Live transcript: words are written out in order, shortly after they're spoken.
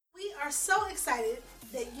are so excited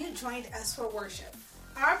that you joined us for worship.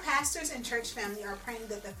 Our pastors and church family are praying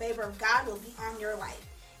that the favor of God will be on your life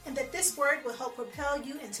and that this word will help propel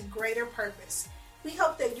you into greater purpose. We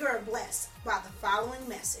hope that you are blessed by the following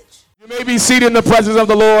message. You may be seated in the presence of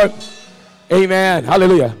the Lord. Amen.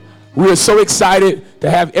 Hallelujah. We are so excited to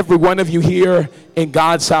have every one of you here in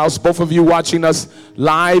God's house, both of you watching us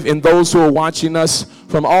live and those who are watching us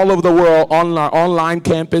from all over the world on our online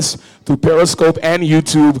campus through Periscope and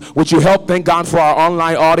YouTube. Would you help thank God for our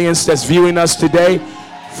online audience that's viewing us today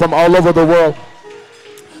from all over the world?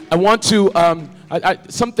 I want to,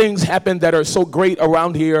 some things happen that are so great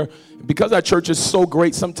around here. Because our church is so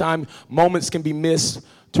great, sometimes moments can be missed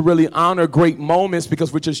to really honor great moments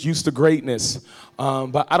because we're just used to greatness.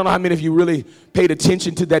 But I don't know how many of you really paid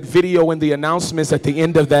attention to that video and the announcements at the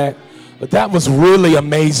end of that. But that was really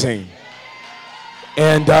amazing.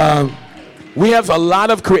 And we have a lot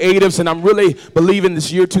of creatives, and I'm really believing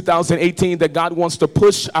this year 2018 that God wants to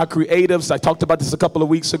push our creatives. I talked about this a couple of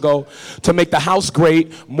weeks ago, to make the house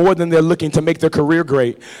great more than they're looking to make their career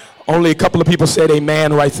great. Only a couple of people said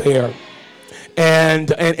amen right there.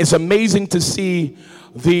 And it's amazing to see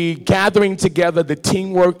the gathering together, the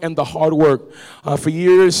teamwork and the hard work. For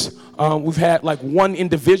years, we've had like one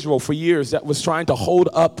individual for years that was trying to hold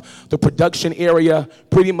up the production area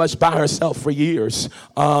pretty much by herself for years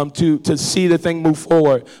to see the thing move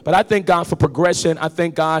forward. But I thank God for progression. I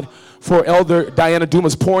thank God for Elder Diana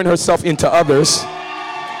Dumas pouring herself into others.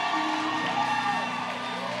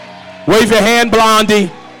 Wave your hand,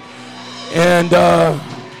 Blondie. And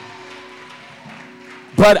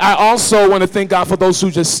but I also want to thank God for those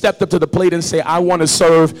who just stepped up to the plate and say, I want to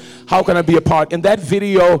serve. How can I be a part? In that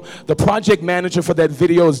video, the project manager for that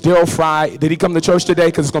video is Daryl Fry. Did he come to church today?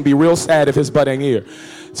 Because it's going to be real sad if his butt ain't here.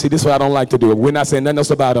 See, this is what I don't like to do. We're not saying nothing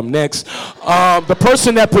else about him. Next. The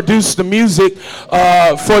person that produced the music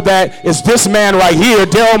for that is this man right here,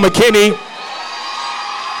 Daryl McKinney.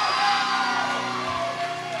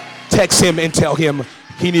 Text him and tell him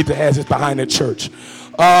he needs to have this behind the church.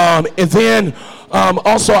 And then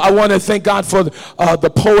also I want to thank God for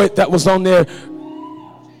the poet that was on there.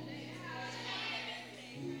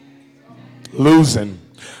 Losing.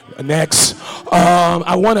 Next.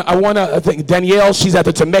 I want to thank Danielle. She's at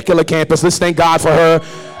the Temecula campus. Let's thank God for her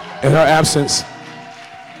in her absence.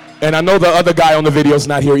 And I know the other guy on the video is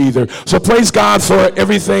not here either. So praise God for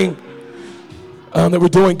everything that we're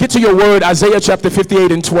doing. Get to your word, Isaiah chapter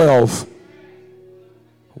 58 and 12.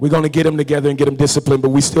 We're going to get them together and get them disciplined, but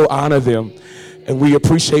we still honor them. And we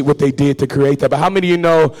appreciate what they did to create that. But how many of you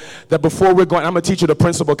know that before we're going, I'm going to teach you the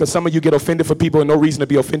principle because some of you get offended for people and no reason to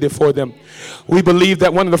be offended for them. We believe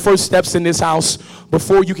that one of the first steps in this house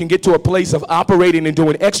before you can get to a place of operating and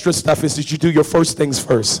doing extra stuff is that you do your first things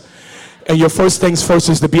first. And your first things first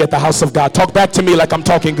is to be at the house of God. Talk back to me like I'm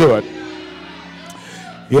talking good.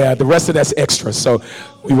 Yeah, the rest of that's extra. So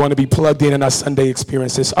we want to be plugged in our Sunday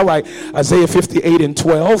experiences. All right, Isaiah 58 and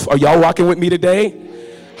 12. Are y'all rocking with me today?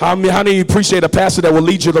 How many of you appreciate a pastor that will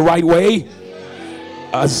lead you the right way?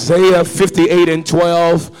 Isaiah 58 and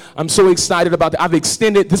 12. I'm so excited about that. I've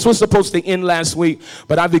extended, this was supposed to end last week,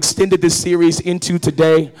 but I've extended this series into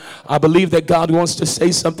today. I believe that God wants to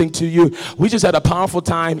say something to you. We just had a powerful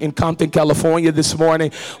time in Compton, California this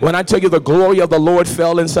morning. When I tell you the glory of the Lord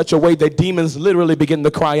fell in such a way that demons literally begin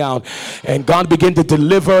to cry out. And God began to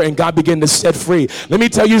deliver and God began to set free. Let me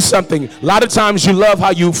tell you something. A lot of times you love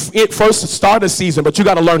how you first start a season, but you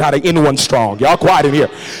got to learn how to end one strong. Y'all quiet in here.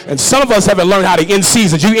 And some of us haven't learned how to end seasons.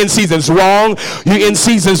 You end seasons wrong. You end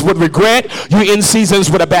seasons with regret. You end seasons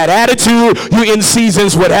with a bad attitude. You end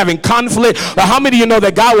seasons with having conflict. But how many of you know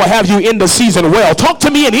that God will have you end the season well? Talk to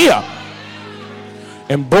me in here.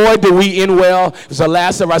 And boy, did we end well. It was the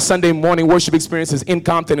last of our Sunday morning worship experiences in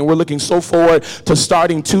Compton, and we're looking so forward to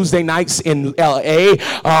starting Tuesday nights in LA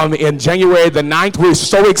in January the 9th. We're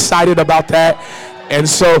so excited about that. And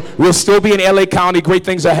so we'll still be in LA County. Great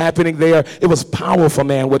things are happening there. It was powerful,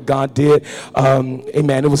 man, what God did.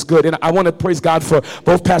 Amen. It was good. And I want to praise God for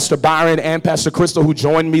both Pastor Byron and Pastor Crystal who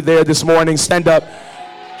joined me there this morning. Stand up.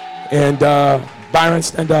 And Byron,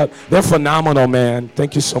 stand up. They're phenomenal, man.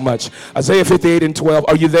 Thank you so much. Isaiah 58 and 12.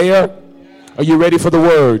 Are you there? Are you ready for the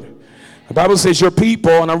word? The Bible says your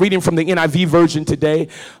people, and I'm reading from the NIV version today.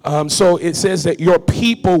 So it says that your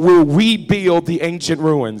people will rebuild the ancient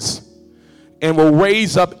ruins and will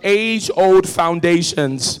raise up age-old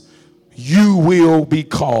foundations. You will be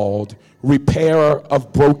called repairer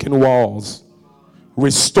of broken walls,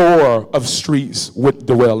 restorer of streets with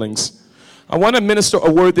dwellings. I want to minister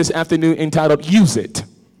a word this afternoon entitled, Use It.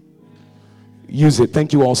 use it.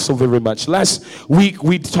 Thank you all so very much. Last week,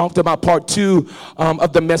 we talked about part 2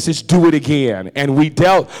 of the message, Do It Again. And we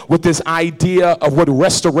dealt with this idea of what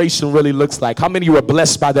restoration really looks like. How many of you were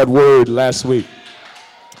blessed by that word last week?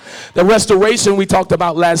 The restoration we talked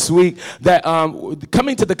about last week, that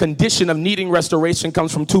coming to the condition of needing restoration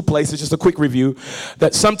comes from 2 places. Just a quick review.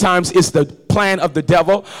 That sometimes it's the plan of the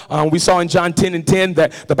devil. We saw in John 10:10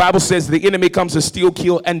 that the Bible says the enemy comes to steal,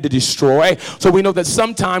 kill, and to destroy. So we know that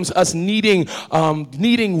sometimes us needing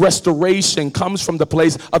restoration comes from the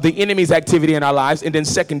place of the enemy's activity in our lives. And then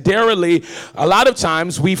secondarily, a lot of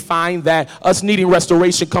times we find that us needing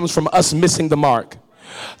restoration comes from us missing the mark.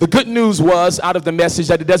 The good news was out of the message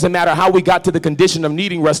that it doesn't matter how we got to the condition of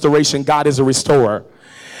needing restoration, God is a restorer.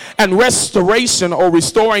 And restoration or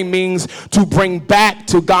restoring means to bring back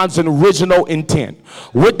to God's original intent.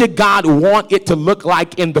 What did God want it to look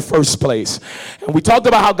like in the first place? And we talked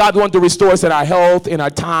about how God wanted to restore us in our health, in our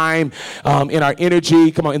time, in our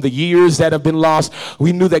energy, in the years that have been lost.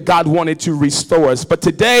 We knew that God wanted to restore us. But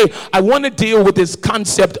today, I want to deal with this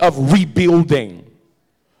concept of rebuilding.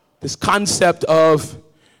 This concept of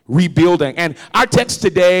rebuilding. And our text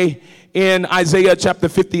today in Isaiah chapter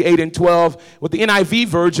 58:12, with the NIV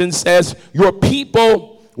version says, your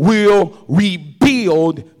people will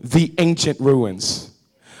rebuild the ancient ruins.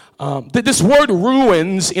 This word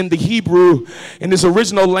ruins in the Hebrew, in this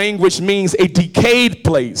original language, means a decayed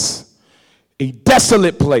place, a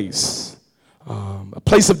desolate place, a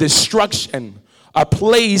place of destruction, a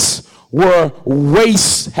place where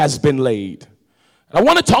waste has been laid. I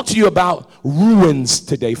want to talk to you about ruins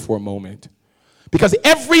today for a moment. Because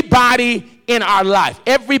everybody in our life,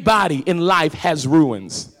 everybody in life has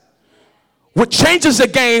ruins. What changes the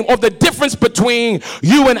game, or the difference between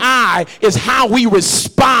you and I, is how we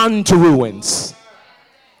respond to ruins.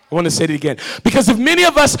 I want to say it again. Because if many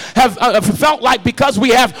of us have felt like because we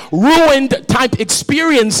have ruined type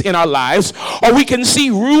experience in our lives, or we can see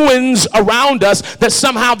ruins around us, that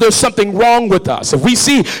somehow there's something wrong with us. If we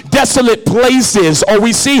see desolate places, or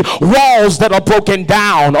we see walls that are broken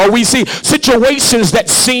down, or we see situations that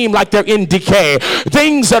seem like they're in decay,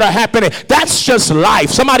 things that are happening, that's just life.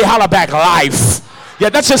 Somebody holler back, life. Yeah,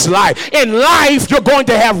 that's just life. In life, you're going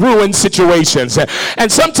to have ruined situations.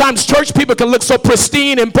 And sometimes church people can look so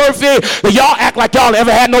pristine and perfect that y'all act like y'all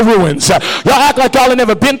never had no ruins. Y'all act like y'all have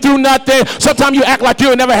never been through nothing. Sometimes you act like you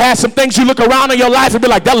have never had some things. You look around in your life and be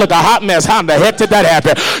like, that look a hot mess. How in the heck did that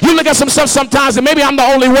happen? You look at some stuff sometimes, and maybe I'm the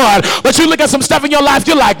only one, but you look at some stuff in your life,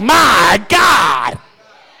 you're like, my God.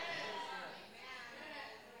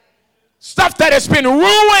 Stuff that has been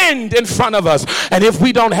ruined in front of us. And if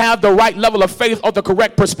we don't have the right level of faith or the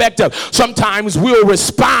correct perspective, sometimes we'll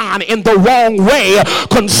respond in the wrong way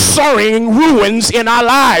concerning ruins in our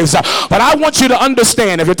lives. But I want you to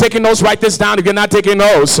understand, if you're taking notes, write this down. If you're not taking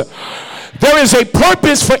notes, there is a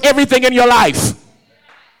purpose for everything in your life.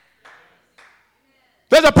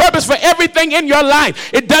 There's a purpose for everything in your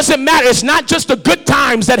life. It doesn't matter. It's not just the good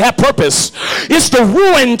times that have purpose. It's the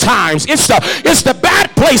ruined times. It's the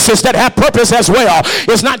bad places that have purpose as well.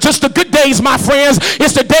 It's not just the good days, my friends.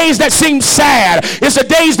 It's the days that seem sad. It's the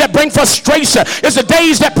days that bring frustration. It's the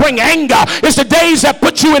days that bring anger. It's the days that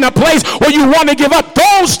put you in a place where you want to give up.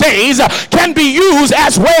 Those days can be used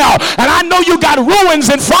as well. And I know you got ruins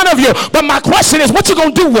in front of you, but my question is, what you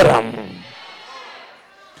going to do with them?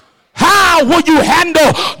 How will you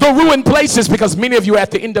handle the ruined places? Because many of you at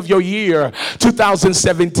the end of your year,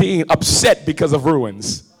 2017, upset because of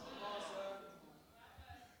ruins.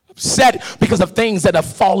 Upset because of things that have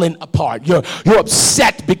fallen apart. You're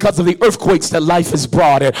upset because of the earthquakes that life has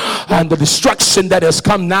brought and the destruction that has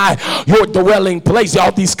come nigh your dwelling place.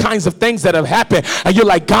 All these kinds of things that have happened. And you're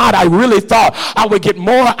like, God, I really thought I would get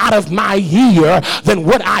more out of my year than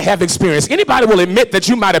what I have experienced. Anybody will admit that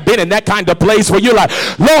you might have been in that kind of place where you're like,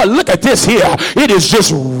 Lord, look at this here. It is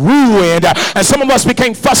just ruined. And some of us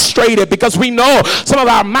became frustrated because we know some of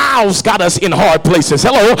our mouths got us in hard places.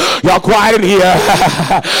 Hello, y'all quiet in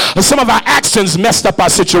here. Some of our actions messed up our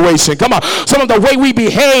situation. Come on. Some of the way we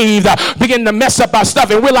behaved began to mess up our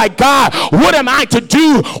stuff. And we're like, God, what am I to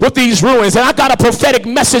do with these ruins? And I got a prophetic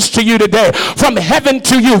message to you today from heaven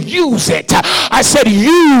to you. Use it. I said,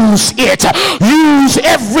 use it. Use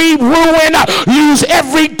every ruin. Use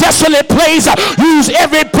every desolate place. Use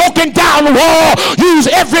every broken down wall. Use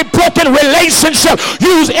every broken relationship.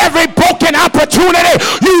 Use every broken opportunity.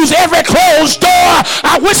 Use every closed door.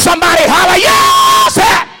 I wish somebody holler,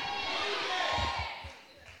 yes!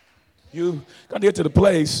 You got to get to the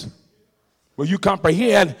place where you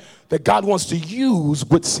comprehend that God wants to use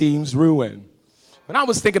what seems ruined. When I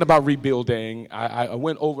was thinking about rebuilding, I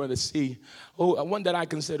went over to see one that I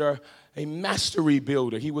consider a master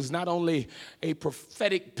rebuilder. He was not only a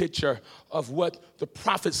prophetic picture of what the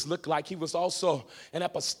prophets looked like, he was also an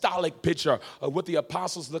apostolic picture of what the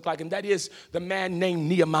apostles looked like, and that is the man named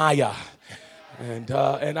Nehemiah. And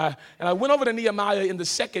I went over to Nehemiah in the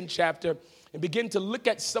 2nd chapter and begin to look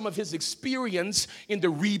at some of his experience in the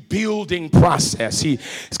rebuilding process.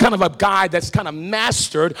 He's kind of a guy that's kind of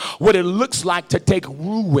mastered what it looks like to take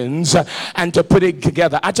ruins and to put it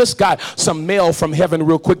together. I just got some mail from heaven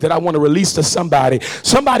real quick that I want to release to somebody.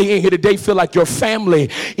 Somebody in here today feel like your family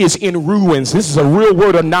is in ruins. This is a real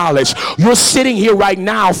word of knowledge. You're sitting here right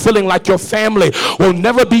now feeling like your family will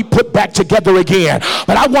never be put back together again.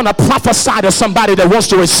 But I want to prophesy to somebody that wants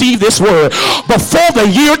to receive this word. Before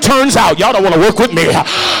the year turns out, y'all don't want to work with me.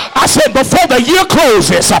 I said before the year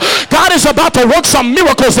closes, God is about to work some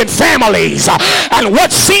miracles in families, and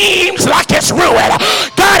what seems like it's ruined,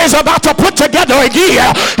 God is about to put together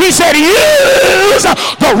again. He said use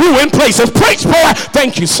the ruined places. Preach, boy.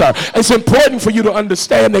 Thank you, sir. It's important for you to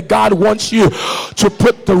understand that God wants you to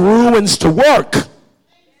put the ruins to work.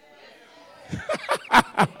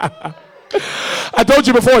 I told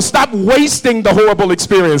you before, stop wasting the horrible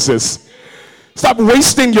experiences. Stop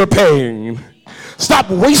wasting your pain. Stop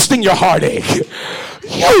wasting your heartache.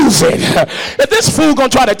 Use it. If this fool gonna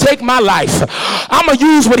try to take my life, I'm gonna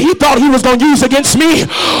use what he thought he was gonna use against me,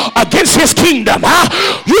 against his kingdom.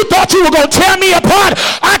 You thought you were gonna tear me apart?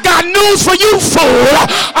 I got news for you, fool.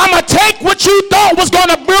 I'm gonna take what you thought was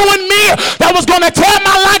gonna ruin me, that was gonna tear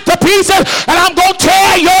my life to pieces, and I'm gonna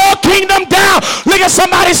tear your kingdom down. Look at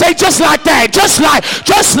somebody, say, just like that, just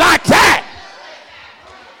like that.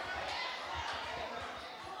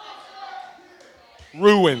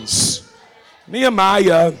 Ruins.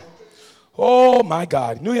 Nehemiah, oh my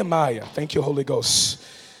God, Nehemiah, thank you, Holy Ghost.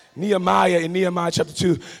 Nehemiah in Nehemiah chapter 2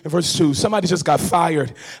 and verse 2. Somebody just got fired.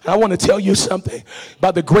 And I want to tell you something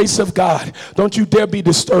about the grace of God. Don't you dare be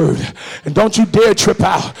disturbed. And don't you dare trip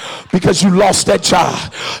out because you lost that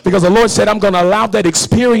job. Because the Lord said, I'm going to allow that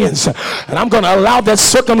experience and I'm going to allow that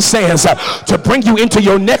circumstance to bring you into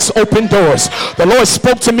your next open doors. The Lord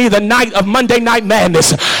spoke to me the night of Monday Night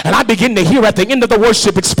Madness. And I began to hear at the end of the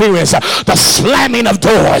worship experience the slamming of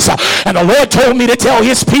doors. And the Lord told me to tell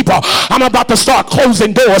his people, I'm about to start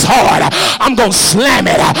closing doors hard. I'm going to slam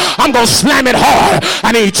it. I'm going to slam it hard.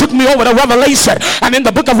 And he took me over to Revelation. And in the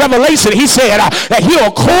book of Revelation, he said that he'll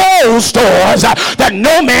close doors that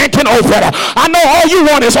no man can open. I know all you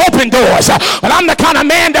want is open doors. But I'm the kind of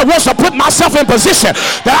man that wants to put myself in position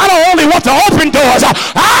that I don't only want to open doors.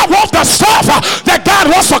 I want the stuff that God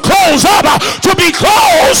wants to close up to be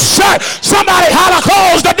closed. Somebody how to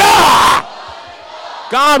close the door.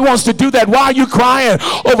 God wants to do that. Why are you crying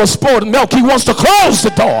over spoiled milk? He wants to close the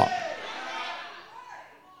door.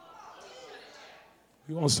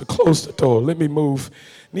 He wants to close the door. Let me move.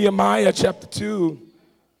 Nehemiah chapter 2.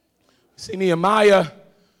 See, Nehemiah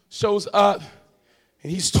shows up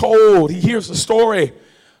and he's told, he hears a story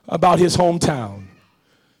about his hometown.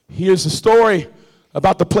 He hears a story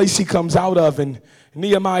about the place he comes out of. And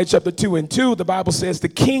Nehemiah chapter 2 and 2, the Bible says, the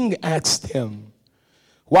king asked him,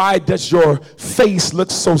 why does your face look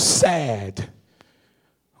so sad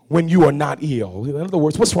when you are not ill? In other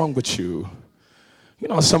words, what's wrong with you? You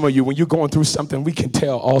know, some of you, when you're going through something, we can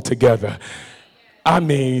tell altogether. I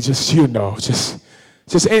mean, just,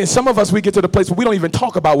 and some of us, we get to the place where we don't even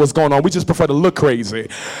talk about what's going on. We just prefer to look crazy.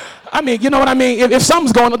 I mean, you know what I mean? If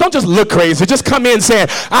something's going on, don't just look crazy. Just come in saying,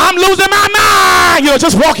 I'm losing my mind. You know,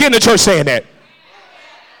 just walk into church saying that.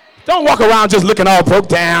 Don't walk around just looking all broke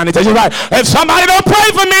down and just like, if somebody don't pray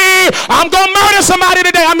for me, I'm going to murder somebody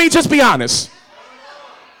today. I mean, just be honest.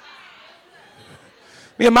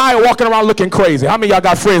 Nehemiah walking around looking crazy. How many of y'all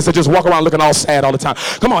got friends that just walk around looking all sad all the time?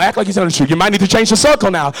 Come on, act like you're telling the truth. You might need to change the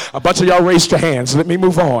circle now. A bunch of y'all raised your hands. Let me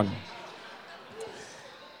move on.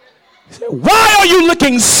 He said, why are you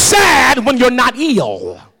looking sad when you're not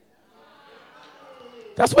ill?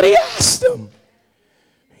 That's what he asked him.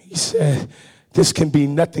 He said, this can be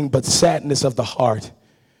nothing but sadness of the heart.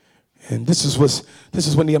 And this is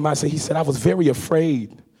what Nehemiah said. He said, I was very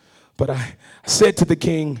afraid, but I said to the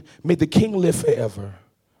king, may the king live forever.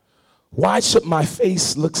 Why should my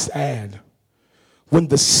face look sad when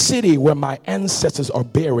the city where my ancestors are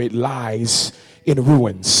buried lies in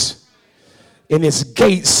ruins and its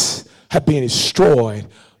gates have been destroyed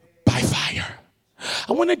by fire?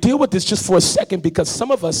 I want to deal with this just for a second because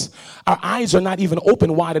some of us, our eyes are not even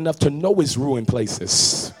open wide enough to know it's ruined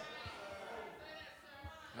places.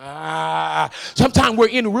 Sometimes we're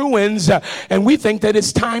in ruins and we think that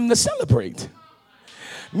it's time to celebrate.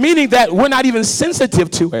 meaning that we're not even sensitive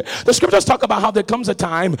to it. The scriptures talk about how there comes a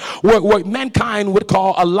time where mankind would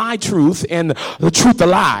call a lie truth and the truth a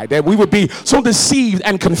lie, that we would be so deceived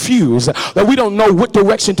and confused that we don't know what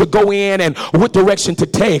direction to go in and what direction to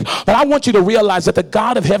take. But I want you to realize that the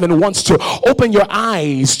God of heaven wants to open your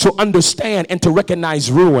eyes to understand and to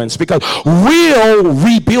recognize ruins, because real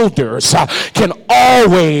rebuilders can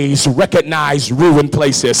always recognize ruined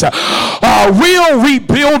places. Real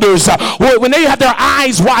rebuilders, when they have their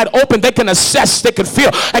eyes wide open, they can assess, they can feel.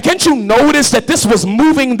 And can't you notice that this was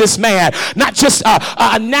moving this man, not just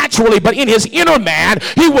naturally, but in his inner man?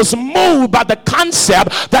 He was moved by the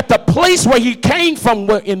concept that the place where he came from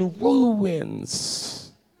were in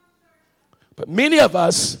ruins. But many of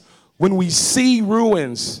us, when we see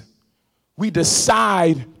ruins, we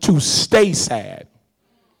decide to stay sad.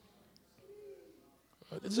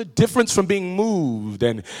 There's a difference from being moved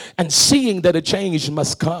and seeing that a change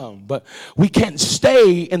must come, but we can't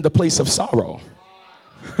stay in the place of sorrow.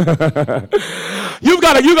 You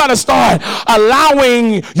gotta start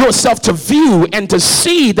allowing yourself to view and to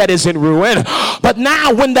see that is in ruin. But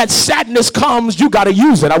now when that sadness comes, you gotta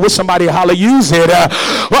use it. I wish somebody holler, use it.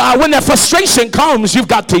 When that frustration comes, you've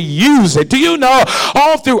got to use it. Do you know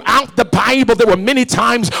all throughout the Bible there were many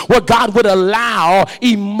times where God would allow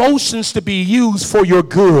emotions to be used for your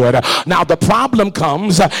good? Now the problem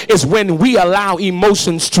comes is when we allow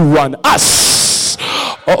emotions to run us.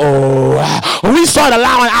 When we start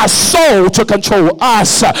allowing our soul to control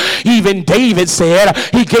us, even David said,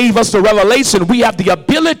 he gave us the revelation. We have the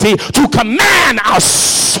ability to command our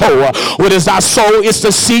soul. What is our soul? It's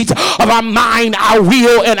the seat of our mind, our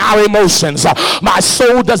will, and our emotions. My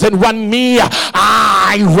soul doesn't run me.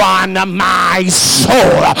 I run my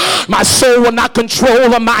soul. My soul will not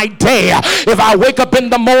control my day. If I wake up in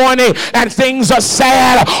the morning and things are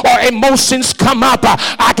sad or emotions come up,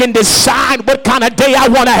 I can decide what kind of day I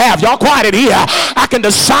want to have. Y'all quiet in here. I can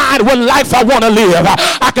decide what life I want to live.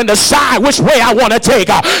 I can decide which way I want to take.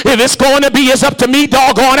 If it's going to be, it's up to me,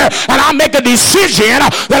 doggone it. And I make a decision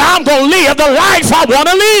that I'm going to live the life I want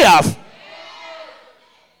to live.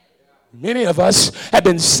 Many of us have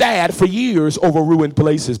been sad for years over ruined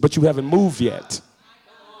places, but you haven't moved yet.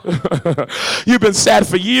 You've been sad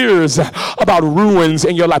for years about ruins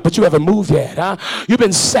in your life, but you haven't moved yet, huh? You've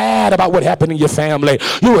been sad about what happened in your family.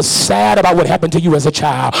 You were sad about what happened to you as a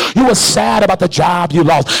child. You were sad about the job you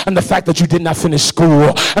lost, and the fact that you did not finish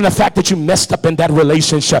school, and the fact that you messed up in that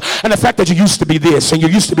relationship, and the fact that you used to be this, and you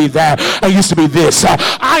used to be that, and you used to be this.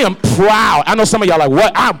 I am proud. I know some of y'all are like,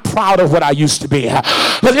 what? I'm proud of what I used to be.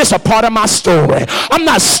 But it's a part of my story. I'm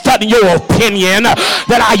not studying your opinion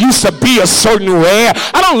that I used to be a certain way.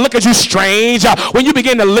 I don't look at you strange when you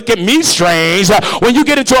begin to look at me strange. When you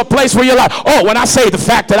get into a place where you're like, oh, when I say the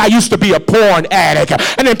fact that I used to be a porn addict,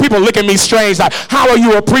 and then people look at me strange like, how are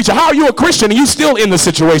you a preacher? How are you a Christian? And you still in the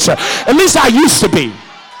situation? At least I used to be.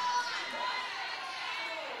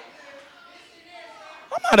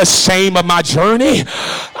 I'm not ashamed of my journey.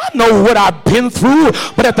 I know what I've been through,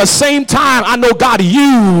 but at the same time, I know God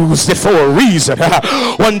used it for a reason.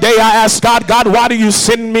 One day I asked God, why do you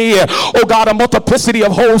send me, oh God, a multiplicity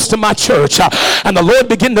of holes to my church? And the Lord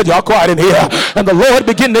began to, y'all quiet in here, and the Lord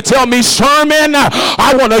began to tell me, Sherman,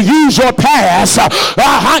 I want to use your past.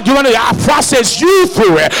 I process you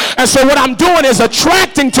through it. And so what I'm doing is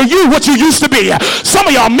attracting to you what you used to be. Some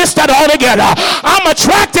of y'all missed that altogether. I'm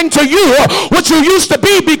attracting to you what you used to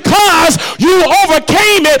be because you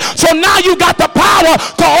overcame it. So now you got the power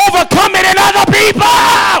to overcome it in other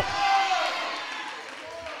people.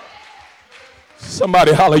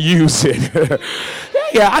 Somebody holler, use it.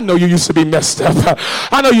 Yeah, I know you used to be messed up.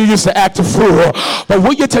 I know you used to act a fool. But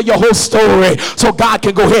will you tell your whole story so God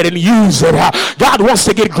can go ahead and use it? God wants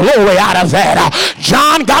to get glory out of that.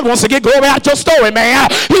 John, God wants to get glory out of your story, man.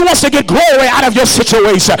 He wants to get glory out of your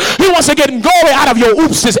situation. He wants to get glory out of your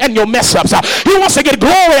oopses and your mess-ups. He wants to get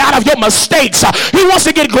glory out of your mistakes. He wants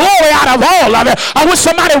to get glory out of all of it. I wish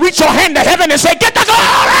somebody reach your hand to heaven and say, get the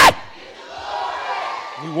glory.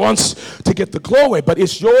 He wants to get the glory, but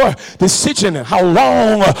it's your decision. How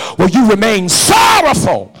long will you remain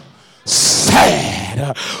sorrowful?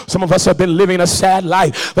 Sad. Some of us have been living a sad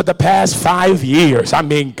life for the past 5 years. I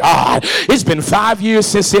mean, God, it's been 5 years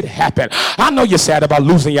since it happened. I know you're sad about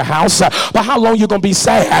losing your house, but how long you gonna be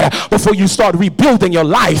sad before you start rebuilding your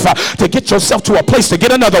life to get yourself to a place to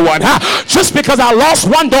get another one? Just because I lost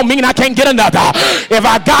one don't mean I can't get another. If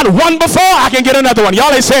I got one before, I can get another one.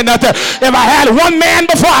 Y'all ain't saying nothing. If I had one man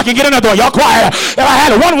before, I can get another one. Y'all quiet. If I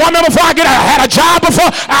had one woman before, I had a job before,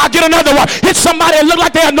 I'll get another one. Hit somebody that look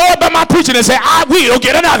like they know about my preaching and say, I will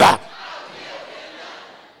get another.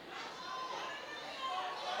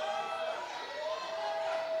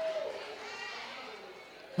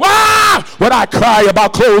 Why would I cry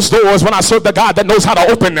about closed doors when I serve the God that knows how to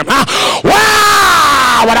open them?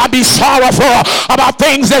 Why would I be sorrowful about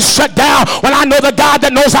things that shut down when I know the God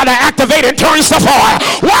that knows how to activate and turn stuff on?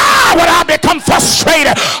 Why would I become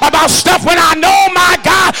frustrated about stuff when I know my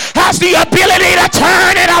God has the ability to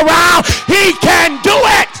turn it around? He can do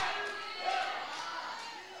it.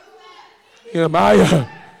 Nehemiah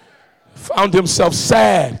found himself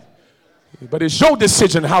sad, but it's your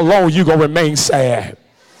decision how long you gonna remain sad.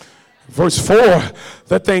 Verse 4,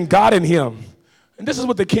 that thank God in him. And this is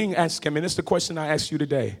what the king asked him, and it's the question I ask you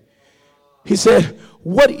today. He said,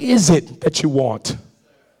 what is it that you want?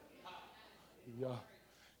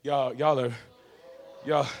 Y'all,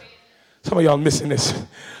 some of y'all missing this.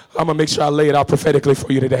 I'm gonna make sure I lay it out prophetically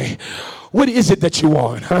for you today. What is it that you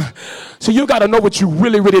want? So you gotta know what you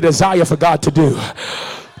really, really desire for God to do.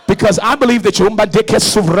 Because I believe that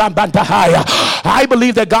I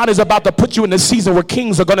believe that God is about to put you in a season where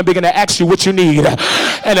kings are going to begin to ask you what you need.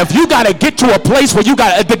 And if you got to get to a place where you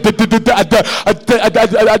got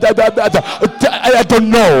to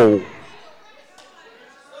know,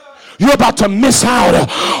 you're about to miss out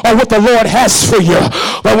on what the Lord has for you.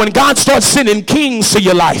 But when God starts sending kings to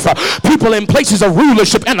your life, people in places of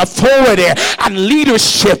rulership and authority and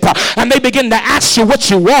leadership, and they begin to ask you what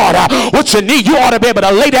you want, what you need, you ought to be able to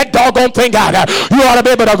lay that doggone thing out. You ought to be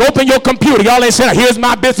able to open your computer. Y'all ain't saying, here's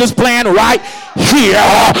my business plan right here.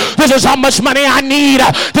 This is how much money I need.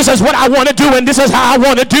 This is what I want to do, and this is how I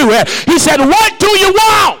want to do it. He said, what do you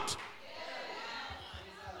want?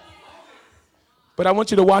 But I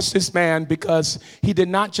want you to watch this man, because he did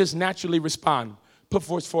not just naturally respond. Put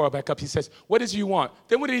verse 4 back up. He says, what is you want?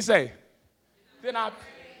 Then what did he say? Then I...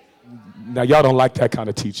 Now, y'all don't like that kind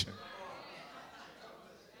of teaching.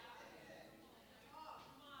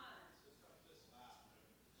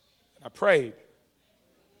 I prayed.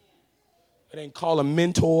 I didn't call a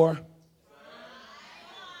mentor.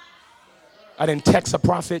 I didn't text a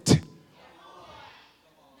prophet.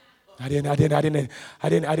 I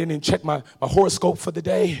didn't check my horoscope for the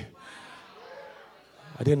day.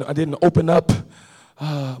 I didn't open up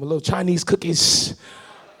my little Chinese cookies.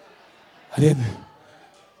 I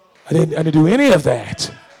didn't do any of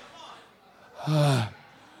that.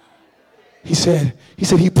 He said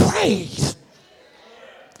he prayed.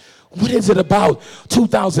 What is it about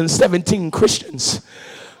 2017 Christians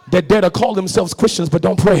that dare to call themselves Christians but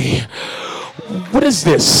don't pray? What is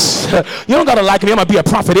this? You don't gotta like me. I'm gonna be a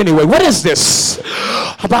prophet anyway. What is this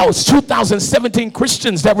about 2017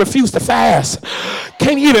 Christians that refuse to fast?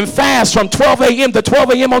 Can't even fast from 12 a.m. to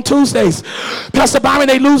 12 a.m. on Tuesdays. Pastor Byron,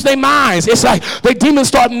 they lose their minds. It's like the demons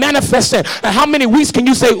start manifesting. And how many weeks can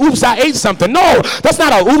you say, oops, I ate something? No, that's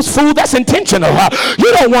not a oops food. That's intentional.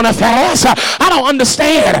 You don't want to fast. I don't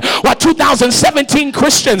understand why 2017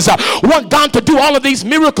 Christians want God to do all of these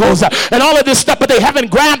miracles and all of this stuff, but they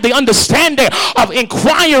haven't grabbed the understanding of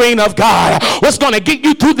inquiring of God. What's going to get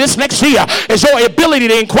you through this next year is your ability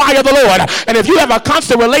to inquire of the Lord. And if you have a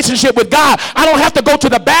constant relationship with God, I don't have to go to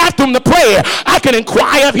the bathroom to pray. I can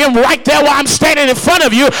inquire of him right there while I'm standing in front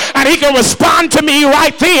of you, and he can respond to me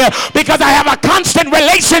right there because I have a constant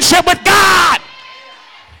relationship with God.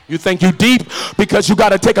 You think you deep because you got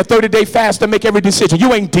to take a 30-day fast to make every decision.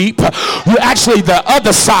 You ain't deep. You're actually the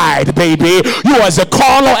other side, baby. You are as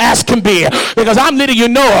carnal as can be. Because I'm letting you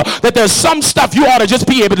know that there's some stuff you ought to just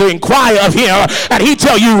be able to inquire of him, and he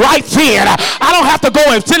tell you right then. I don't have to go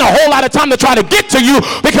and spend a whole lot of time to try to get to you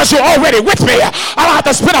because you're already with me. I don't have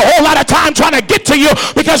to spend a whole lot of time trying to get to you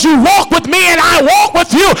because you walk with me and I walk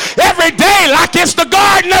with you every day like it's the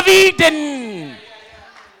Garden of Eden.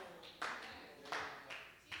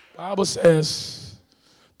 The Bible says,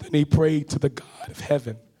 then he prayed to the God of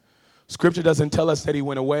heaven. Scripture doesn't tell us that he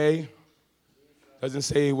went away. Doesn't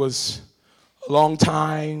say it was a long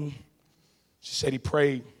time. She said he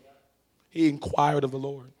prayed. He inquired of the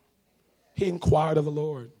Lord. He inquired of the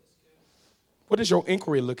Lord. What is your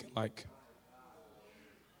inquiry looking like?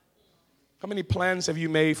 How many plans have you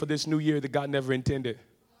made for this new year that God never intended?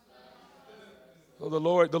 Well, the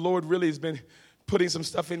Lord really has been putting some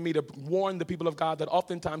stuff in me to warn the people of God that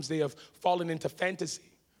oftentimes they have fallen into fantasy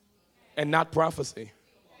and not prophecy.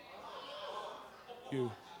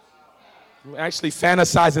 You're actually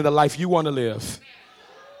fantasizing the life you want to live.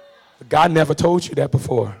 But God never told you that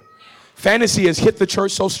before. Fantasy has hit the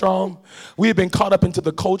church so strong. We have been caught up into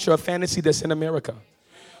the culture of fantasy that's in America.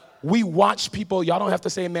 We watch people, y'all don't have to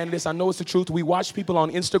say amen to this, I know it's the truth. We watch people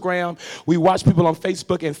on Instagram, we watch people on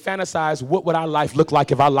Facebook and fantasize what would our life look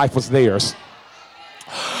like if our life was theirs.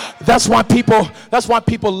 That's why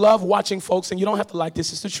people love watching folks, and you don't have to like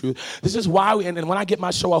this, it's the truth. This is why, and when I get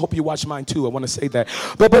my show, I hope you watch mine too. I want to say that.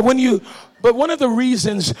 But one of the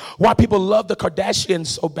reasons why people love the Kardashians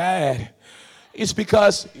so bad is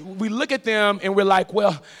because we look at them and we're like,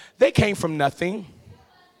 well, they came from nothing.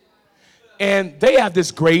 And they have this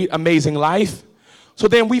great, amazing life. So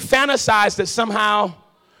then we fantasize that somehow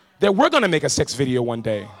that we're going to make a sex video one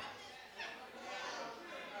day.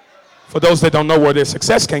 For those that don't know where their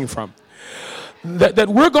success came from. That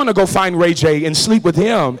we're going to go find Ray J and sleep with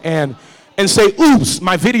him and say, oops,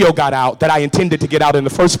 my video got out that I intended to get out in the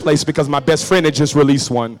first place because my best friend had just released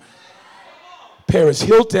one. Paris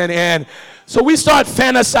Hilton. And so we start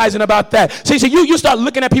fantasizing about that. See, so you start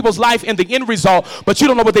looking at people's life and the end result, but you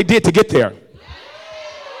don't know what they did to get there.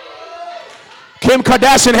 Kim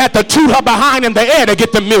Kardashian had to toot her behind in the air to get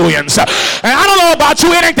the millions. And I don't know about you,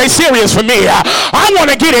 it ain't that serious for me. I want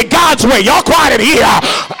to get it God's way. Y'all quiet in here.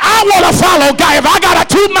 I want to follow God. If I got to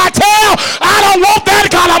toot my tail, I don't want that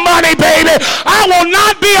kind of money, baby. I will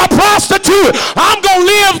not be a prostitute. I'm going to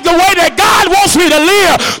live the way that God wants me to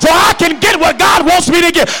live so I can get what God wants me to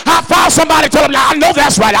get. I found somebody tell them, I know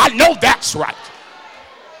that's right. I know that's right.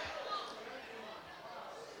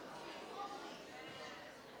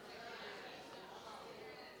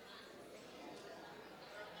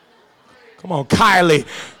 Come on, Kylie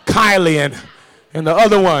and the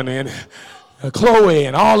other one and Chloe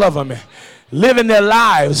and all of them living their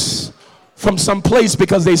lives from some place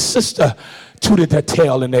because their sister tooted their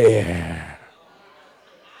tail in the air.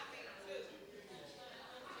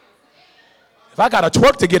 If I got to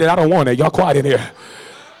twerk to get it, I don't want it. Y'all quiet in here.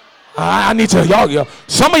 I need to, y'all,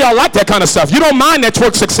 some of y'all like that kind of stuff. You don't mind that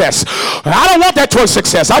twerk success. I don't want that twerk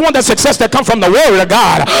success. I want that success that comes from the word of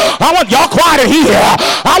God. I want y'all quiet in here.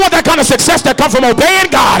 I want that kind of success that comes from obeying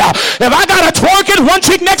God. If I got to twerk it, one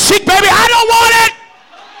cheek, next cheek, baby, I don't want it.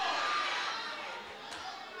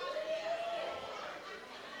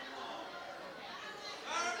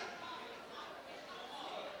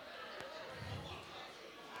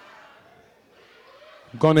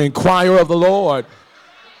 I'm going to inquire of the Lord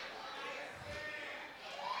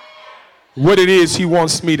what it is he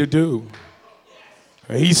wants me to do.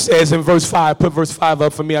 He says in verse 5, put verse 5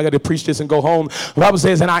 up for me. I got to preach this and go home. The Bible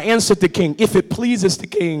says, and I answered the king, if it pleases the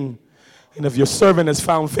king, and if your servant has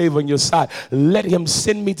found favor in your sight, let him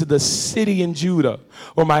send me to the city in Judah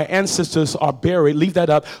where my ancestors are buried. Leave that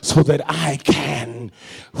up so that I can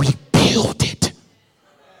rebuild it.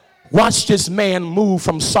 Watch this man move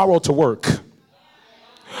from sorrow to work.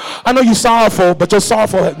 I know you're sorrowful, but your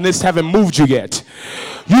sorrowfulness haven't moved you yet.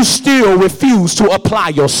 You still refuse to apply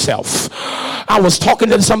yourself. I was talking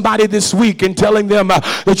to somebody this week and telling them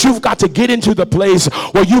that you've got to get into the place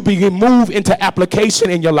where you begin move into application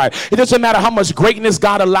in your life. It doesn't matter how much greatness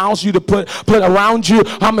God allows you to put around you,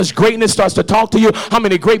 how much greatness starts to talk to you, how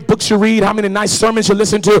many great books you read, how many nice sermons you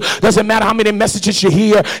listen to. Doesn't matter how many messages you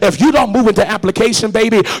hear. If you don't move into application,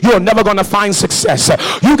 baby, you're never going to find success.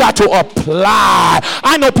 You got to apply.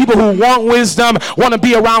 I know people who want wisdom, want to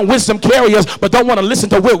be around wisdom carriers, but don't want to listen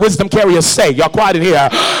to what wisdom carriers say. Y'all quiet in here.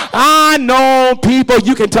 I know people,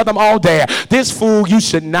 you can tell them all day, this fool you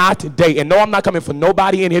should not date. And no, I'm not coming for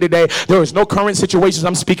nobody in here today. There is no current situations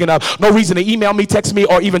I'm speaking of. No reason to email me, text me,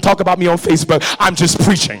 or even talk about me on Facebook. I'm just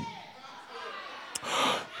preaching.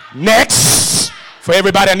 Next, for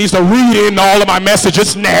everybody that needs to read in all of my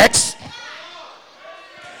messages, next.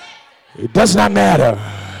 It does not matter.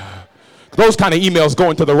 Those kind of emails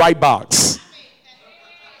go into the right box.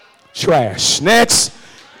 Trash. Next,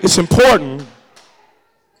 it's important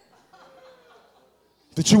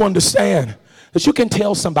that you understand that you can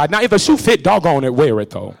tell somebody. Now, if a shoe fit, doggone it, wear it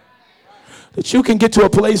though. That you can get to a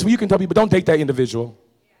place where you can tell people, don't date that individual.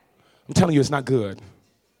 I'm telling you, it's not good.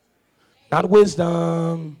 Not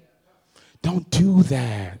wisdom. Don't do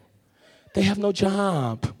that. They have no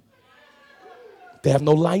job. They have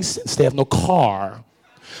no license. They have no car.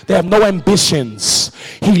 They have no ambitions.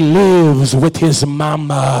 He lives with his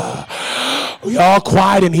mama. Y'all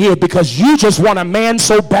quiet in here because you just want a man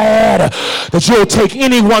so bad that you'll take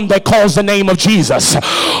anyone that calls the name of Jesus.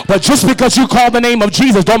 But just because you call the name of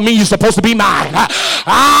Jesus don't mean you're supposed to be mine.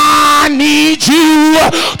 I need you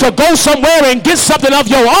to go somewhere and get something of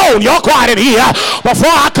your own. Y'all quiet in here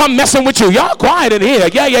before I come messing with you. Y'all quiet in here.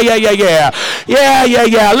 Yeah.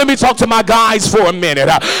 Let me talk to my guys for a minute.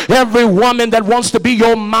 Every woman that wants to be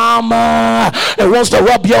your mama and wants to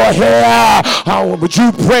rub your hair, would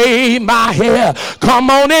you braid my hair? Come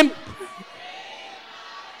on in.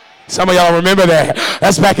 Some of y'all remember that.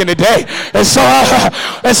 That's back in the day. And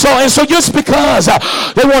so just because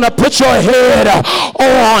they want to put your head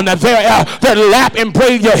on their lap and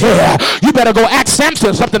braid your hair, you better go ask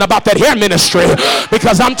Samson something about that hair ministry.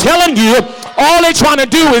 Because I'm telling you, all they're trying to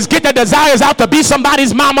do is get their desires out to be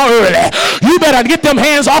somebody's mama early. You better get them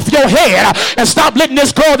hands off your head and stop letting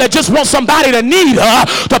this girl that just wants somebody to need her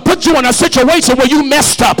to put you in a situation where you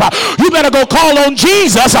messed up. You better go call on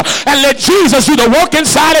Jesus and let Jesus do the work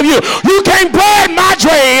inside of you. You can't braid my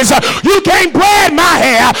dreams. You can't braid my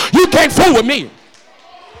hair. You can't fool with me.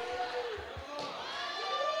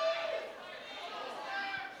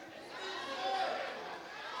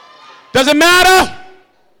 Doesn't matter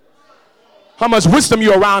how much wisdom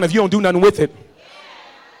you're around if you don't do nothing with it.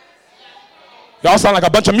 Y'all sound like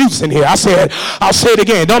a bunch of mutes in here. I'll say it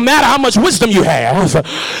again. Don't matter how much wisdom you have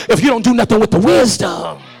if you don't do nothing with the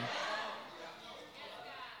wisdom.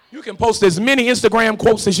 You can post as many Instagram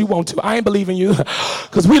quotes as you want to. I ain't believing you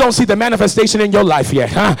because we don't see the manifestation in your life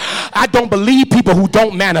yet. I don't believe people who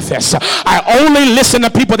don't manifest. I only listen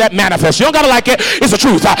to people that manifest. You don't got to like it. It's the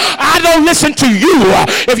truth. I don't listen to you.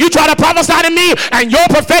 If you try to prophesy to me and your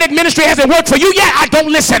prophetic ministry hasn't worked for you yet, I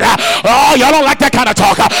don't listen. Oh, y'all don't like that kind of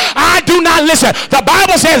talk. I do not listen. The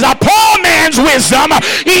Bible says a poor man's wisdom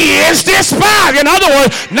he is despised. In other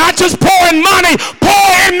words, not just poor in money,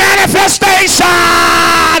 poor in manifestation.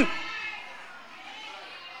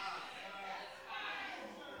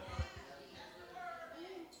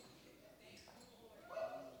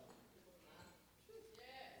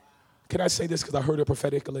 Can I say this because I heard it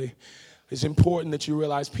prophetically? It's important that you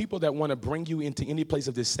realize people that want to bring you into any place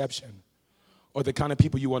of deception are the kind of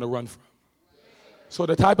people you want to run from. So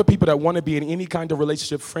the type of people that want to be in any kind of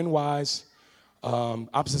relationship, friend-wise,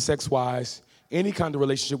 opposite sex-wise, any kind of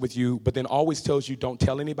relationship with you, but then always tells you don't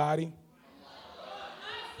tell anybody.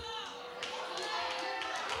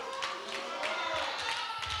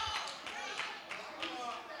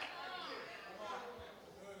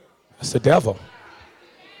 That's the devil.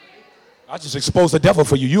 I just exposed the devil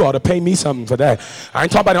for you. You ought to pay me something for that. I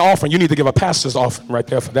ain't talking about an offering. You need to give a pastor's offering right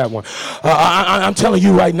there for that one. I'm telling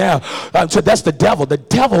you right now. So that's the devil. The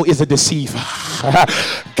devil is a deceiver.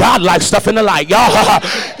 God likes stuff in the light. Y'all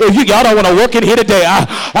don't want to work in here today.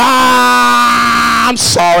 I'm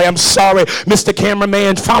sorry. Mr.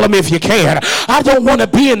 Cameraman, follow me if you can. I don't want to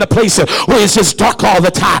be in the place where it's just dark all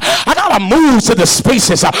the time. I got to move to the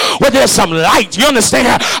spaces where there's some light. You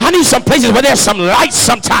understand? I need some places where there's some light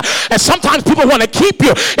sometimes. And sometimes people want to keep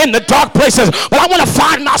you in the dark places. But I want to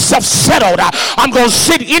find myself settled. I'm going to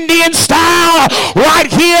sit Indian style right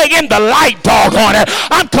here in the light, doggone it.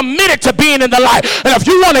 I'm committed to being in the light. And if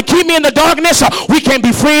you want to keep me in the darkness, we can't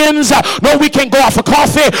be friends. No, we can't go out for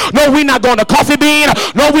coffee. No, we're not going to Coffee Bean.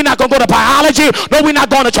 No, we're not going to go to Biology. No, we're not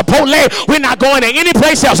going to Chipotle. We're not going to any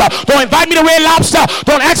place else. Don't invite me to Red Lobster.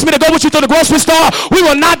 Don't ask me to go with you to the grocery store. We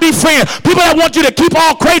will not be friends. People that want you to keep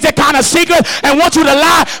all crazy kind of secrets and want you to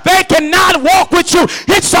lie, they cannot walk with you.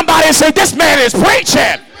 Hit somebody and say, this man is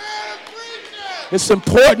preaching. It's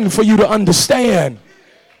important for you to understand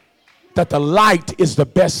that the light is the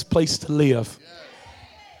best place to live.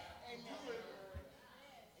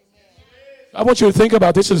 I want you to think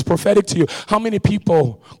about this. Is prophetic to you. How many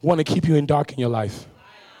people want to keep you in dark in your life?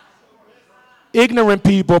 Ignorant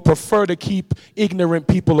people prefer to keep ignorant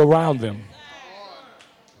people around them.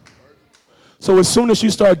 So as soon as you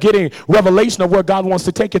start getting revelation of where God wants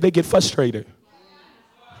to take you, they get frustrated.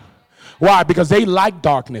 Why? Because they like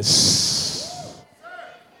darkness.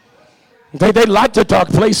 They like the dark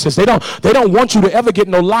places. They don't want you to ever get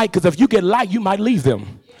no light, because if you get light, you might leave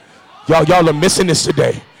them. Y'all are missing this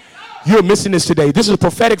today. You're missing this today. This is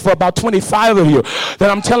prophetic for about 25 of you. That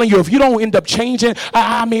I'm telling you, if you don't end up changing,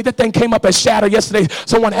 I mean, that thing came up as shadow yesterday.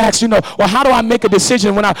 Someone asked, well, how do I make a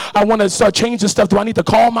decision when I want to start changing stuff? Do I need to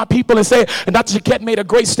call my people and say it? And Dr. Jaquette made a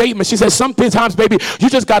great statement. She said, sometimes, baby,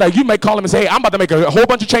 you may call them and say, hey, I'm about to make a whole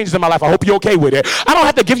bunch of changes in my life. I hope you're okay with it. I don't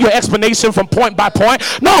have to give you an explanation from point by point.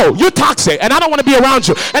 No, you're toxic, and I don't want to be around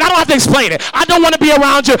you. And I don't have to explain it. I don't want to be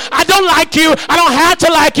around you. I don't like you. I don't have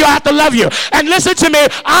to like you. I have to love you. And listen to me,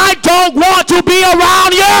 I don't want to be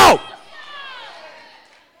around you.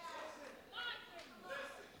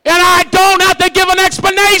 And I don't have to give an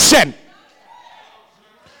explanation.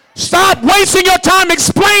 Stop wasting your time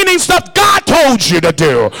explaining stuff God told you to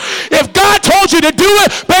do. If God told you to do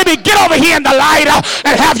it, baby, get over here in the light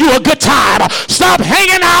and have you a good time. Stop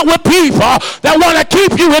hanging out with people that want to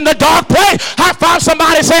keep you in the dark place. I found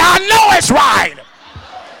somebody say, I know it's right.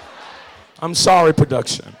 I'm sorry,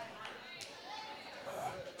 production.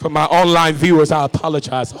 For my online viewers, I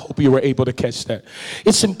apologize. I hope you were able to catch that.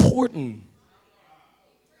 It's important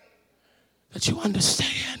that you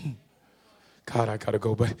understand God, I gotta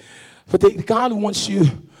go. But God wants you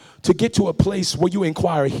to get to a place where you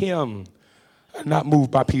inquire him and not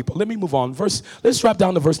moved by people. Let me move on. Let's drop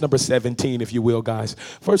down to verse number 17, if you will, guys.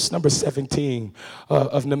 Verse number 17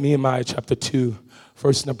 of Nehemiah chapter 2.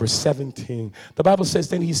 Verse number 17. The Bible says,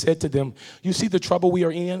 then he said to them, you see the trouble we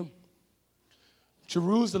are in?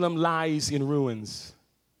 Jerusalem lies in ruins,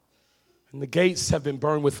 and the gates have been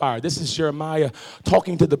burned with fire. This is Jeremiah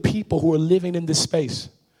talking to the people who are living in this space.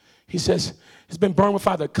 He says, it's been burned with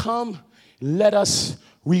fire. Come, let us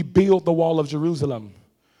rebuild the wall of Jerusalem,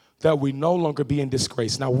 that we no longer be in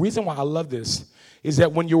disgrace. Now, the reason why I love this is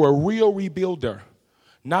that when you're a real rebuilder,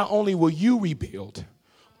 not only will you rebuild,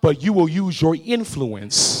 but you will use your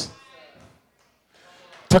influence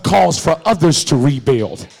to cause for others to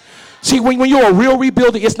rebuild. See, when you're a real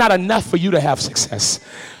rebuilder, it's not enough for you to have success.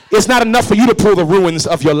 It's not enough for you to pull the ruins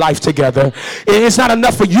of your life together. It's not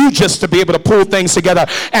enough for you just to be able to pull things together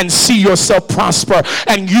and see yourself prosper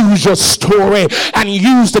and use your story and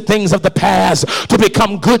use the things of the past to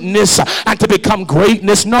become goodness and to become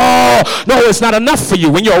greatness. No, it's not enough for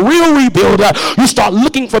you. When you're a real rebuilder, you start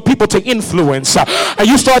looking for people to influence. And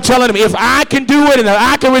you start telling them, if I can do it and if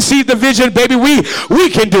I can receive the vision, baby, we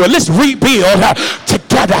can do it. Let's rebuild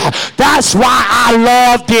together. That's why I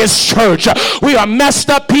love this church. We are messed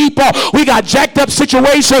up people. We got jacked up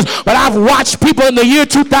situations, but I've watched people in the year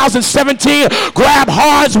 2017 grab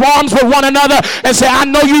arms with one another and say, I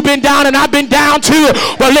know you've been down and I've been down too,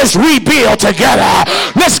 but let's rebuild together.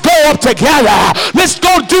 Let's go up together. Let's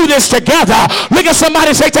go do this together. Look at somebody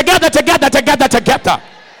and say, together, together, together, together.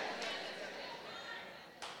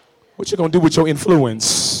 What you gonna do with your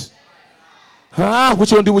influence? Huh? What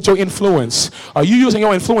you gonna do with your influence? Are you using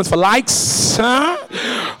your influence for likes? Huh?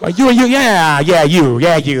 Are you? You.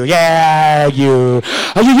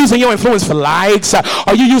 Are you using your influence for likes?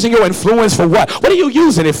 Are you using your influence for what? What are you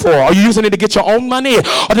using it for? Are you using it to get your own money?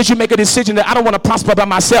 Or did you make a decision that I don't want to prosper by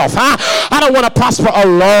myself? Huh? I don't want to prosper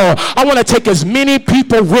alone. I want to take as many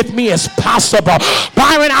people with me as possible.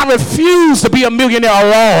 Byron, I refuse to be a millionaire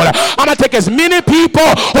alone. I'm going to take as many people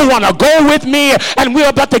who want to go with me, and we're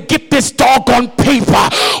about to get this doggone paper.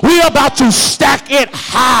 We're about to stack it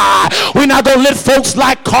high. We're not going to let folks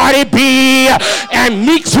like Cardi B and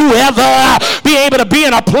Meeks, whoever, be able to be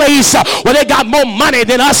in a place where they got more money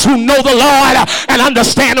than us who know the Lord and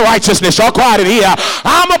understand righteousness. Y'all quiet in here.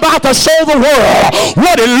 I'm about to show the world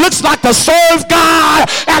what it looks like to serve God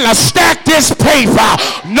and to stack this paper.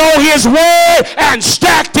 Know his word and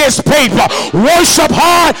stack this paper. Worship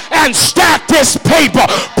hard and stack this paper.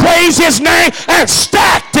 Praise his name and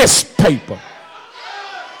stack this paper.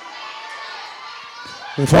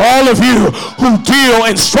 And for all of you who deal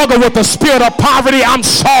and struggle with the spirit of poverty, I'm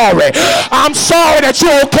sorry. I'm sorry that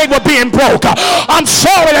you're okay with being broke. I'm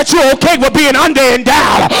sorry that you're okay with being under and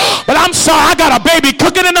down. But I'm sorry, I got a baby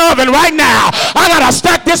cooking in the oven right now. I got to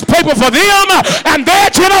stack this paper for them and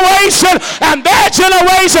their generation and their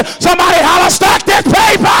generation. Somebody holler, stack this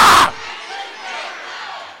paper.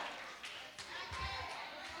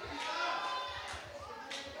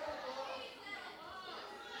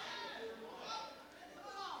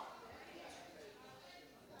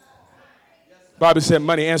 Bible said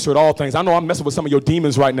money answered all things. I know I'm messing with some of your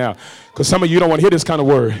demons right now because some of you don't want to hear this kind of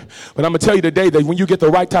word. But I'm going to tell you today that when you get the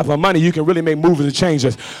right type of money, you can really make moves and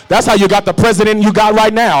changes. That's how you got the president you got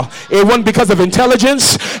right now. It wasn't because of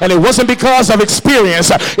intelligence and it wasn't because of experience.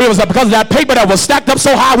 It was because of that paper that was stacked up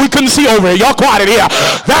so high we couldn't see over it. Y'all quiet here.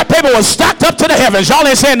 That paper was stacked up to the heavens. Y'all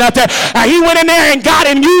ain't saying nothing. And he went in there and got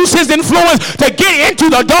and used his influence to get into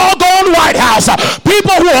the doggone White House.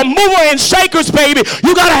 People who are mover and shakers, baby,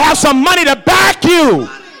 you got to have some money to back you.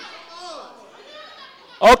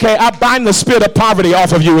 Okay, I bind the spirit of poverty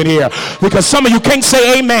off of you in here because some of you can't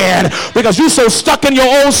say amen because you're so stuck in your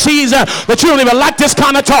old season that you don't even like this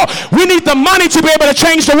kind of talk. We need the money to be able to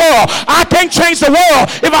change the world. I can't change the world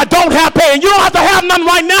if I don't have pay. And you don't have to have none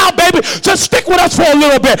right now, baby. Just stick with us for a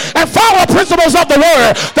little bit and follow the principles of the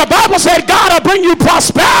word. The Bible said God will bring you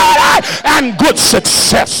prosperity and good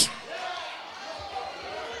success.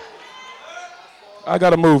 I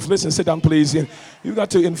got to move. Listen, sit down, please. You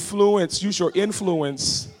got to influence. Use your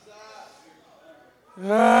influence.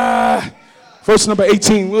 Verse number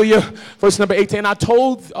 18, will you? Verse number 18. I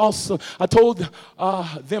told them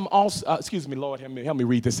also, excuse me, Lord, help me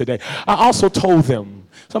read this today. I also told them,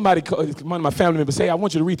 one of my family members say, I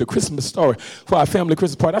want you to read the Christmas story for our family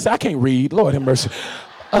Christmas party. I said, I can't read. Lord have mercy.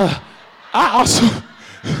 I also,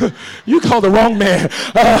 you called the wrong man.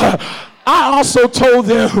 I also told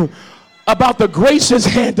them about the gracious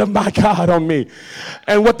hand of my God on me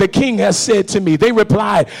and what the king has said to me. They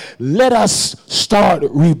replied, let us start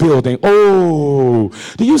rebuilding. Oh,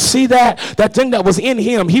 do you see that? That thing that was in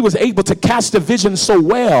him, he was able to cast a vision so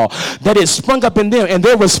well that it sprung up in them. And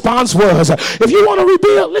their response was, if you want to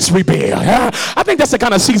rebuild, let's rebuild. I think that's the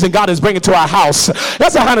kind of season God is bringing to our house.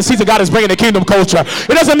 That's the kind of season God is bringing to Kingdom Culture.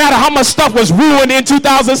 It doesn't matter how much stuff was ruined in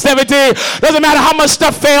 2017. Doesn't matter how much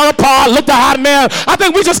stuff fell apart, looked a hot man. I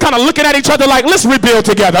think we just kind of looking at each other like, let's rebuild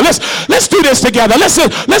together. Let's do this together.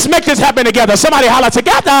 Let's make this happen together. Somebody holler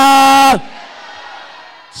together.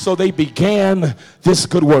 So they began this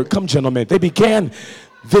good work. Come, gentlemen. They began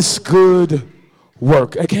this good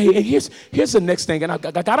work. Okay, and here's the next thing, and I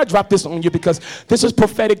gotta drop this on you because this is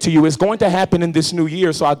prophetic to you. It's going to happen in this new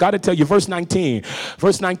year, so I gotta tell you. Verse 19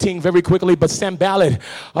 very quickly. But Sanballat,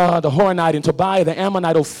 the Horonite, and Tobiah, the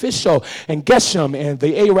Ammonite official, and Geshem and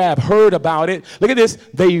the Arab heard about it. Look at this.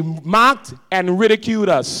 They mocked and ridiculed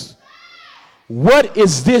us. What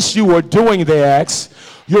is this you are doing there, Acts?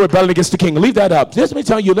 You're rebelling against the king. Leave that up. Let me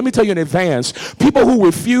tell you in advance. People who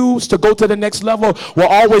refuse to go to the next level will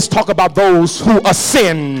always talk about those who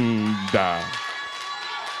ascend.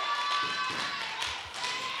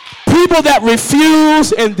 People that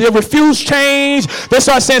refuse and they refuse change, they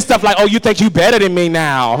start saying stuff like, oh, you think you better than me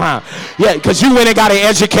now, huh? Yeah, because you went and got an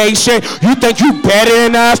education. You think you better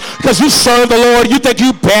than us because you serve the Lord. You think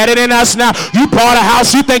you better than us now. You bought a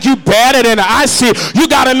house. You think you better than us. I see. You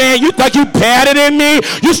got a man. You think you better than me.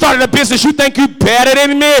 You started a business. You think you better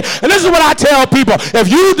than me. And this is what I tell people. If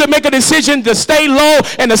you to make a decision to stay low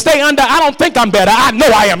and to stay under, I don't think I'm better. I know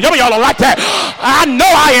I am. Y'all don't like that. I know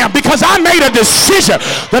I am because I made a decision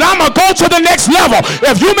that I'm going to go to the next level.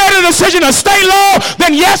 If you made a decision to stay low,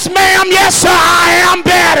 then yes, ma'am, yes, sir, I am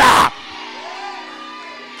better.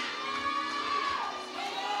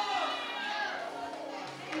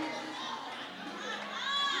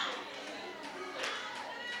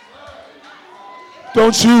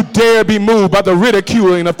 Don't you dare be moved by the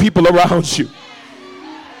ridiculing of people around you.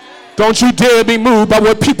 Don't you dare be moved by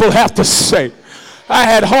what people have to say. I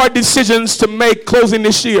had hard decisions to make closing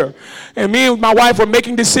this year. And me and my wife were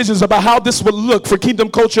making decisions about how this would look for Kingdom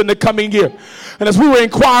Culture in the coming year. And as we were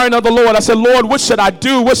inquiring of the Lord, I said, Lord, what should I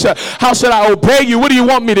do? How should I obey you? What do you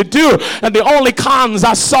want me to do? And the only cons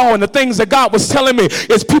I saw and the things that God was telling me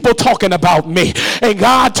is people talking about me. And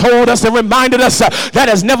God told us and reminded us that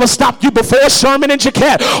has never stopped you before, Sherman and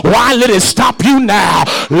Jaquette. Why let it stop you now?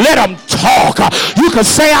 Let them talk. You can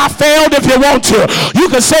say I failed if you want to. You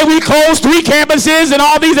can say we closed 3 campuses in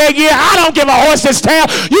all these 8 years. I don't give a horse's tail.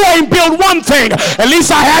 You ain't built one thing. At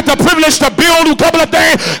least I had the privilege to build a couple of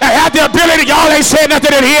things. I had the ability. Y'all ain't saying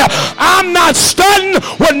nothing in here. I'm not studying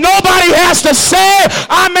what nobody has to say.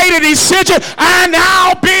 I made a decision and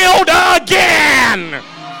I'll build again.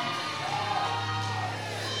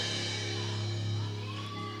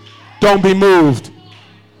 Don't be moved.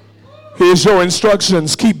 Here's your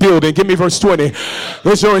instructions. Keep building. Give me verse 20.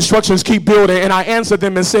 Here's your instructions. Keep building. And I answered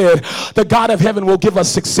them and said, the God of heaven will give us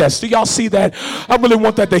success. Do y'all see that? I really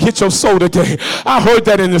want that to hit your soul today. I heard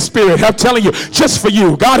that in the spirit. I'm telling you, just for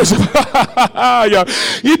you. God is,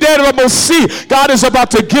 you dare almost see. God is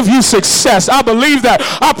about to give you success. I believe that.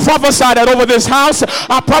 I prophesied that over this house.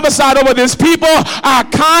 I prophesied over this people, our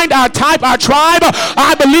kind, our type, our tribe.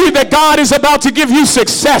 I believe that God is about to give you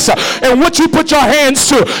success. And what you put your hands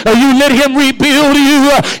to, you let him rebuild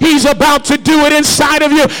you. He's about to do it inside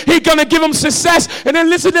of you. He's going to give him success. And then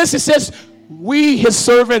listen to this. It says, we, his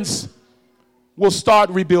servants, will start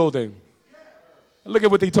rebuilding. Look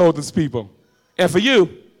at what he told his people. And for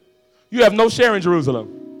you, you have no share in Jerusalem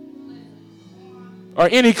or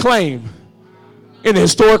any claim in the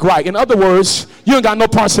historic right. In other words, you ain't got no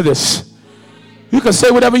parts of this. You can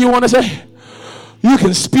say whatever you want to say. You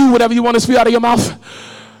can spew whatever you want to spew out of your mouth.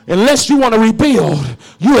 Unless you want to rebuild,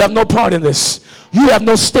 you have no part in this. You have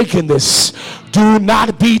no stake in this. Do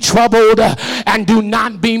not be troubled and do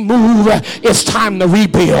not be moved. It's time to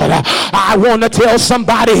rebuild. I want to tell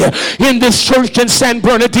somebody in this church in San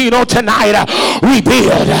Bernardino tonight,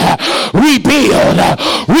 rebuild, rebuild,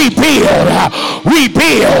 rebuild,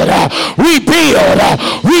 rebuild, rebuild,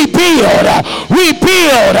 rebuild,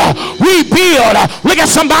 rebuild, rebuild. Look at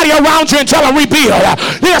somebody around you and tell them rebuild.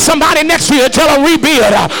 Look at somebody next to you and tell them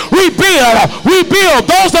rebuild, rebuild, rebuild.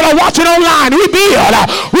 Those that are watching online, rebuild,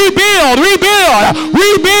 rebuild, rebuild.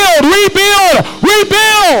 Rebuild, rebuild,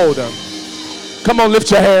 rebuild. Come on,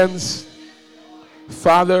 lift your hands.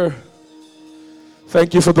 Father,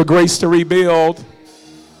 thank you for the grace to rebuild.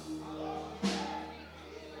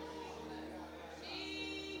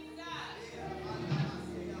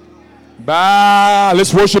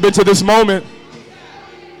 Let's worship into this moment.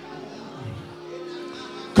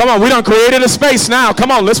 Come on, we done created a space now. Come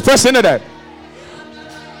on, let's press into that.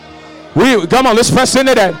 Come on, let's press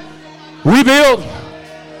into that. Rebuild.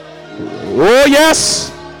 Oh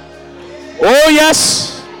yes. Oh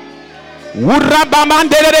yes. The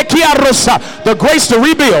grace to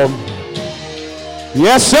rebuild.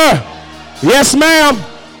 Yes, sir. Yes, ma'am.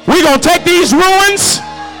 We're going to take these ruins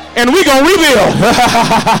and we're going to rebuild.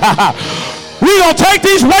 We're going to take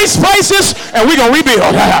these waste places and we're going to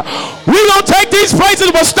rebuild. We're going to take these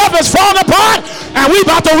places where stuff has fallen apart and we're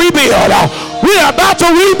about to rebuild. We're about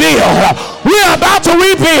to rebuild. We're about to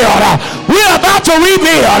rebuild. We're about to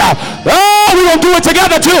rebuild. Oh, we're going to do it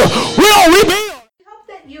together too. We're going to rebuild. We hope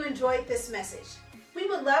that you enjoyed this message. We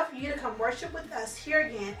would love for you to come worship with us here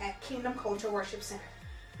again at Kingdom Culture Worship Center.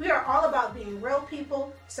 We are all about being real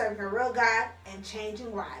people, serving a real God, and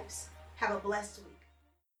changing lives. Have a blessed week.